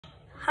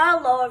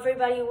Hello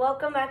everybody,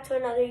 welcome back to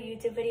another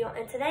YouTube video,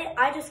 and today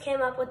I just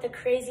came up with the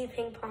crazy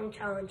ping pong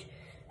challenge,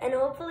 and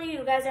hopefully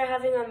you guys are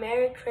having a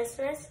Merry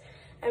Christmas,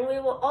 and we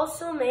will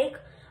also make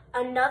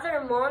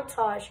another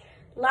montage.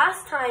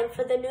 Last time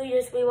for the New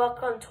Year's we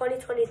welcomed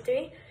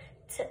 2023,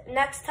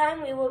 next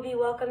time we will be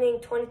welcoming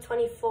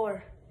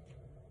 2024.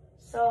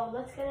 So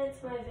let's get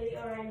into my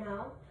video right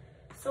now.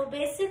 So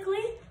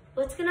basically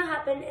what's gonna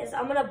happen is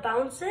I'm gonna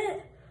bounce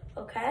it,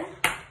 okay?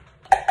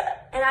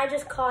 And I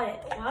just caught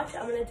it. Watch,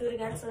 I'm gonna do it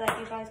again so that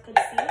you guys could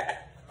see.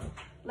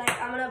 Like,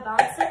 I'm gonna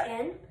bounce it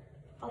in,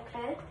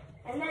 okay?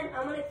 And then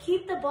I'm gonna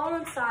keep the ball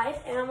inside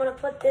and I'm gonna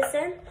put this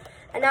in.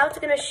 And now it's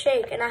gonna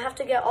shake and I have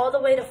to get all the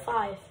way to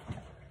 5.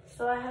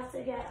 So I have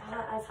to get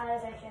as high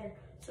as I can.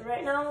 So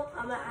right now,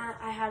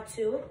 I have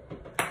 2.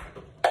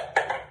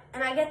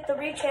 And I get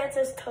 3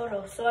 chances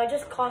total. So I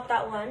just caught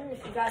that one.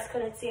 If you guys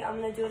couldn't see it,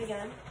 I'm gonna do it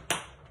again.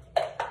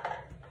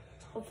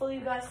 Hopefully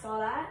you guys saw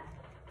that.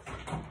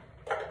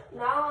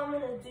 Now I'm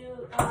gonna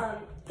do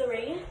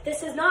 3.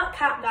 This is not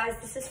cap, guys.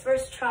 This is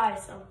first try,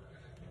 so.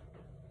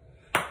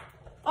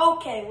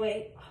 Okay,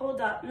 wait, hold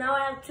up. Now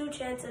I have 2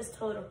 chances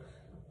total.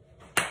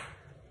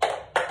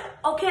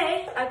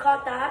 Okay, I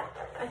caught that.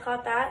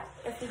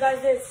 If you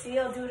guys didn't see,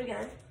 I'll do it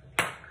again.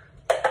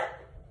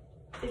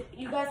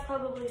 You guys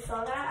probably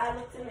saw that. I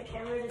looked in the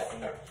camera to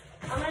see.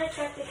 I'm gonna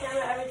check the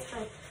camera every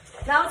time.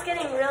 Now it's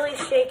getting really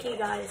shaky,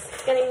 guys.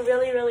 It's getting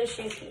really, really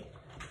shaky.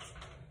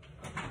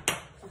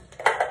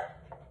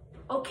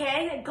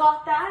 Okay, I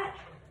got that.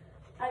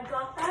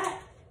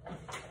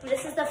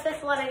 This is the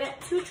 5th one. I get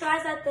 2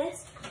 tries at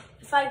this.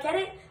 If I get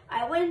it,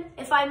 I win.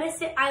 If I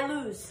miss it, I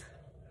lose.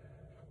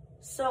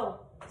 So,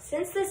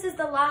 since this is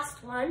the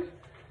last one,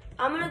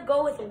 I'm gonna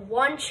go with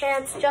 1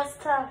 chance just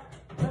to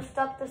lift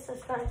up the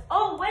suspense.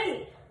 Oh,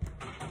 wait.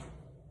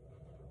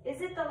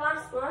 Is it the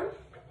last one?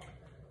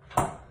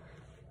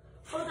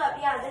 Hold up,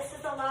 yeah, this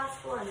is the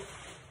last one.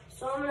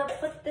 So I'm gonna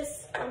put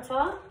this on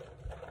top.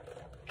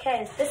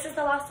 Okay, this is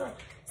the last one.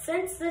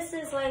 Since this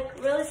is like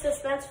really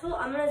suspenseful,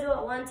 I'm gonna do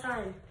it 1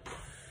 time.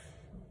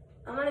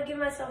 I'm gonna give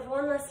myself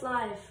 1 less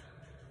life.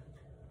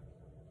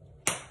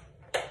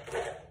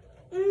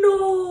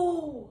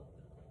 No!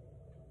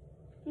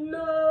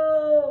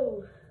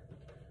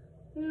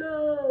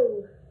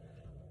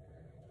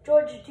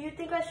 George, do you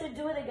think I should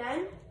do it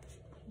again?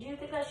 Do you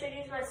think I should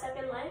use my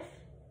 2nd life?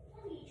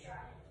 Let me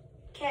try.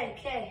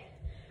 Okay.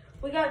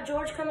 We got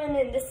George coming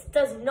in. This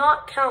does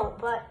not count,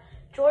 but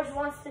George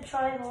wants to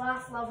try the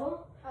last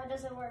level. How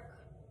does it work?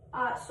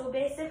 So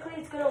basically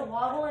it's gonna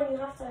wobble and you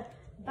have to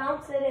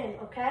bounce it in,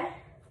 okay?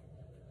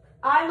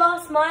 I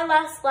lost my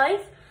last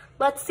life.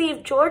 Let's see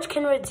if George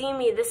can redeem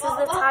me. This is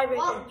the tiebreaker.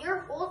 Well,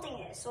 you're holding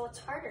it, so it's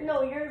harder.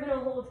 No, you're gonna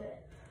hold it.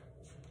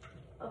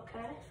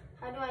 Okay?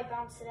 How do I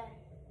bounce it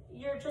in?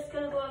 You're just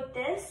gonna go like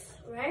this,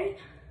 right?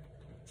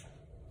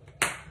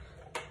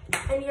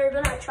 And you're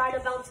gonna try to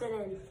bounce it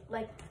in.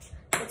 Like,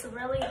 it's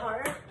really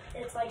hard.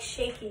 It's like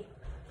shaky.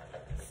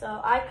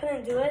 So I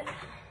couldn't do it.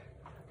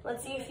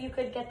 Let's see if you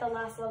could get the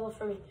last level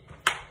for me.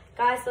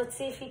 Guys, let's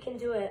see if you can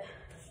do it.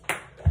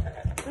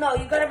 No,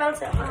 you gotta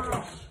bounce it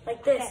hard.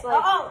 Like this. Okay.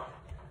 Like,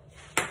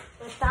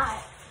 like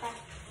that.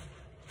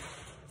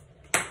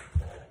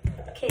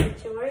 Okay,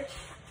 George.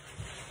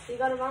 You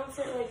gotta bounce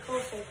it like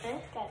closer, okay?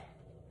 Okay.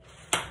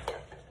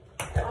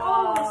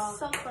 Oh,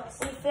 so close.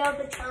 We failed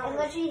the challenge. And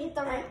literally hit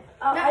the rim.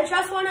 I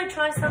just wanna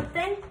try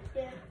something.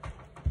 Yeah.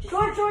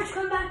 George,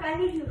 come back. I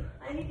need you.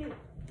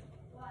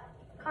 What?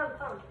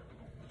 Come.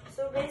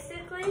 So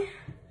basically,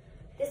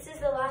 this is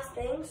the last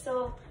thing.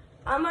 So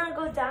I'm gonna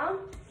go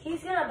down.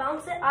 He's gonna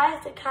bounce it. I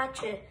have to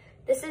catch it.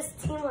 This is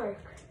teamwork.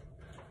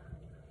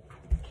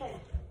 Okay,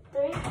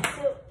 3, 2.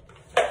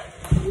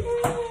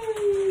 No.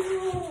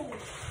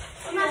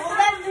 I'm gonna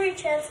have 3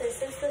 chances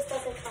since this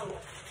doesn't count.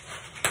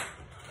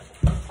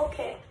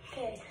 Okay.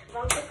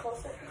 Bounce it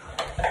closer.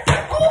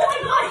 Oh my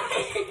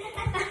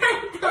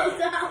god!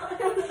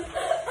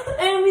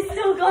 And we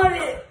still got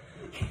it.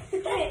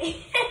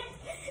 Hey.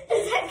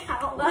 Does that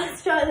count?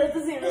 Let's try that.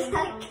 Does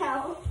that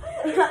count?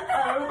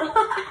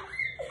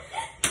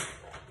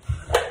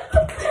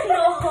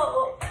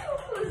 No.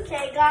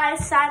 Okay, guys,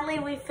 sadly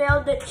we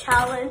failed the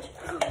challenge.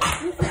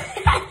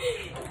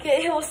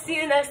 Okay, we'll see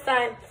you next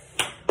time.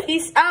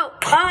 Peace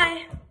out.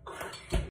 Bye.